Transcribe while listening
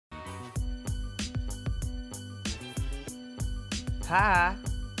Hi.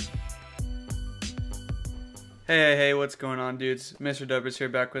 Hey, what's going on, dudes? Mr. Dubbers here,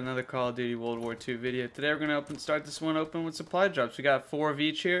 back with another Call of Duty World War II video. Today we're going to start this one open with supply drops. We got 4 of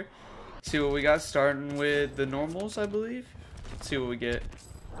each here. See what we got, starting with the normals, I believe. Let's see what we get.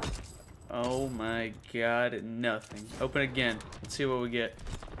 Oh my god, nothing. Open again. Let's see what we get.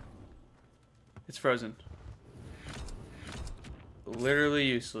 It's frozen. Literally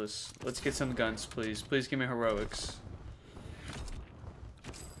useless. Let's get some guns, please. Please give me heroics.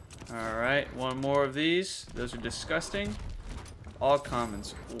 Alright, one more of these. Those are disgusting. All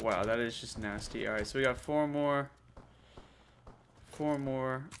commons. Wow, that is just nasty. Alright, so we got 4 more. 4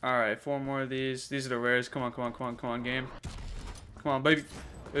 more. Alright, 4 more of these. These are the rares. Come on, game. Come on, baby.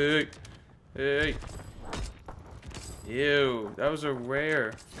 Hey. Ew, that was a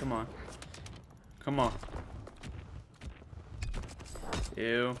rare. Come on.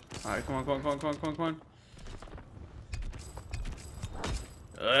 Ew. Alright, come on.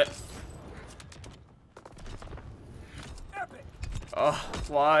 Oh,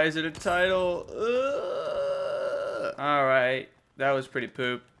 why is it a title? Alright, that was pretty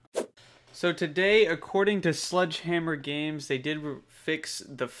poop. So today, according to Sledgehammer Games, they did fix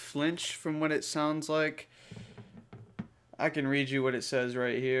the flinch from what it sounds like. I can read you what it says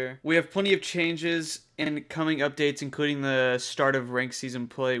right here. We have plenty of changes in coming updates, including the start of Ranked Season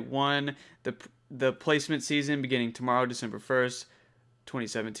Play 1, the placement season beginning tomorrow, December 1st,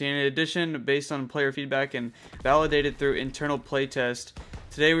 2017. In addition, based on player feedback and validated through internal playtest,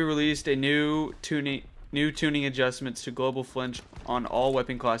 today we released a new tuning adjustments to global flinch on all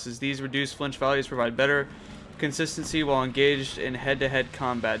weapon classes. These reduced flinch values provide better consistency while engaged in head-to-head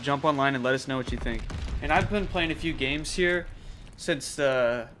combat. Jump online and let us know what you think. And I've been playing a few games here since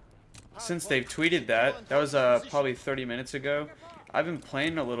they've tweeted that. That was probably 30 minutes ago. I've been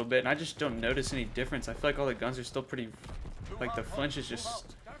playing a little bit and I just don't notice any difference. I feel like all the guns are still pretty, like the flinch is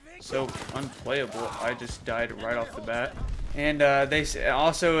just so unplayable. I just died right off the bat. And they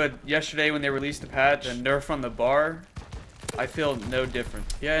also yesterday when they released the patch, a nerf on the bar, I feel no different.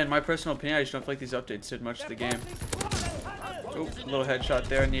 Yeah, in my personal opinion, I just don't feel like these updates did much to the game. Oh, a little headshot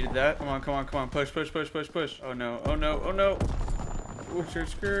there. I needed that. Come on. Push. Oh no. Ooh,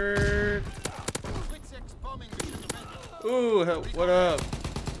 skirt. Ooh, what up?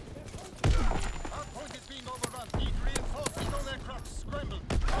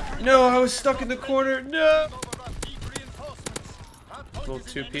 No, I was stuck in the corner. No. Little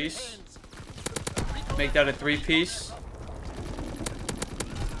 2-piece. Make that a 3-piece.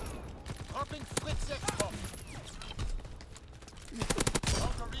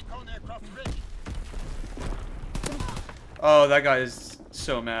 Oh, that guy is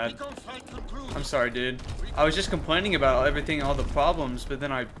so mad. I'm sorry, dude. I was just complaining about everything, all the problems, but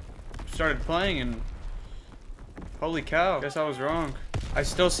then I started playing and holy cow, guess I was wrong. I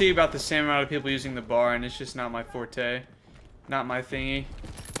still see about the same amount of people using the bar, and it's just not my forte. Not my thingy.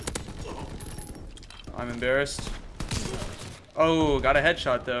 I'm embarrassed. Oh, got a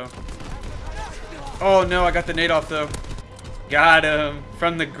headshot though. Oh no, I got the nade off though. Got him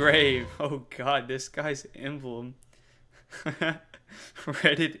from the grave. Oh god, this guy's emblem.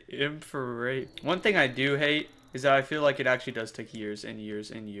 Reddit imp for rape. One thing I do hate is that I feel like it actually does take years and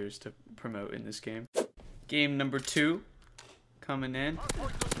years and years to promote in this game. Game number 2 coming in.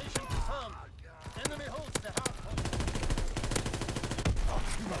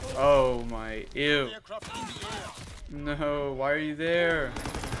 Oh my, ew. No, why are you there?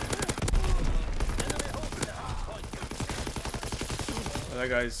 Oh, that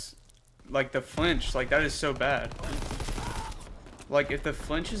guy's like the flinch, like that is so bad. Like if the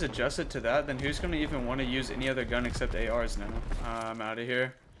flinch is adjusted to that, then who's gonna even want to use any other gun except ARs now? I'm out of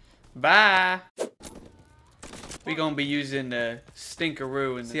here. Bye. We gonna be using the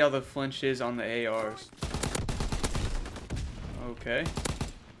stinkeroo and see how the flinch is on the ARs. Okay.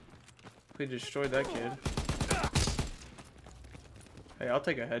 We destroyed that kid. Hey, I'll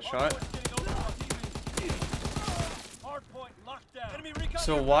take a headshot.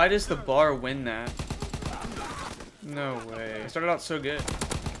 So why does the bar win that? No way. I started out so good.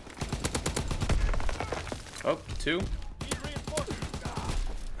 Oh, 2.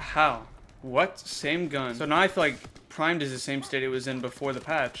 How? What? Same gun. So now I feel like primed is the same state it was in before the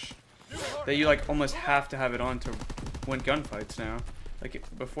patch. That you like almost have to have it on to win gunfights now. Like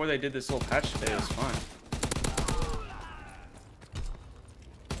before they did this little patch today, it was fine.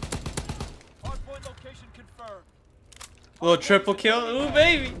 Little triple kill, ooh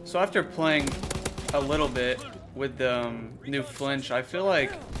baby! So after playing a little bit with the new flinch, I feel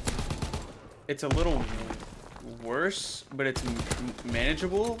like it's a little worse, but it's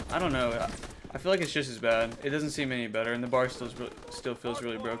manageable. I don't know. I feel like it's just as bad. It doesn't seem any better, and the bar still feels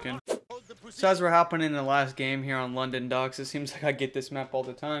really broken. So as we're hopping in the last game here on London Docks, it seems like I get this map all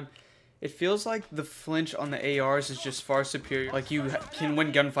the time. It feels like the flinch on the ARs is just far superior. Like you can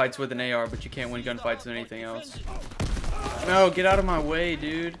win gunfights with an AR, but you can't win gunfights with anything else. No, get out of my way,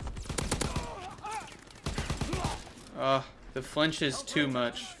 dude. The flinch is too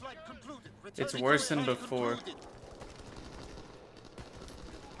much. It's worse than before.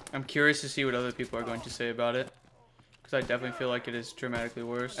 I'm curious to see what other people are going to say about it, because I definitely feel like it is dramatically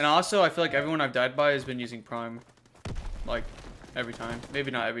worse. And also, I feel like everyone I've died by has been using Prime. Like, every time.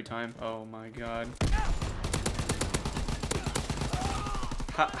 Maybe not every time. Oh my god.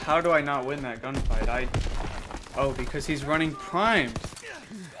 How do I not win that gunfight? Oh, because he's running primed.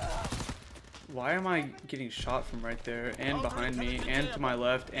 Why am I getting shot from right there, and behind me, and to my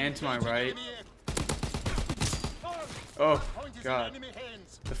left, and to my right? Oh, god.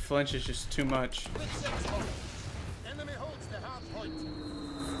 The flinch is just too much.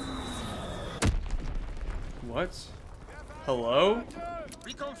 What? Hello?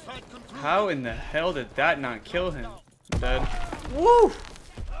 How in the hell did that not kill him? I'm dead. Woo!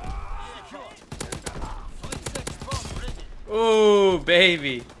 Ooh,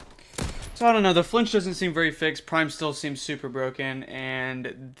 baby. So I don't know, the flinch doesn't seem very fixed. Prime still seems super broken,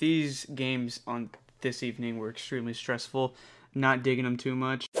 and these games on this evening were extremely stressful. Not digging them too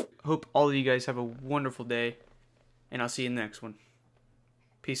much. Hope all of you guys have a wonderful day, and I'll see you in the next one.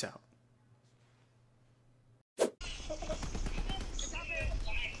 Peace out.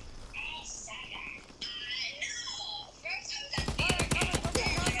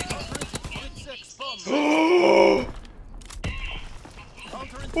 Oh!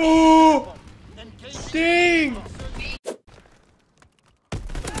 Dang!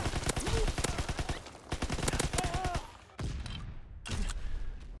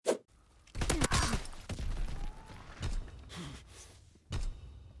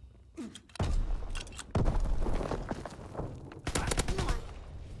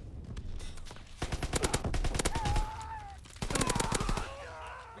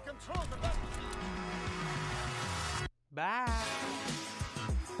 Bye.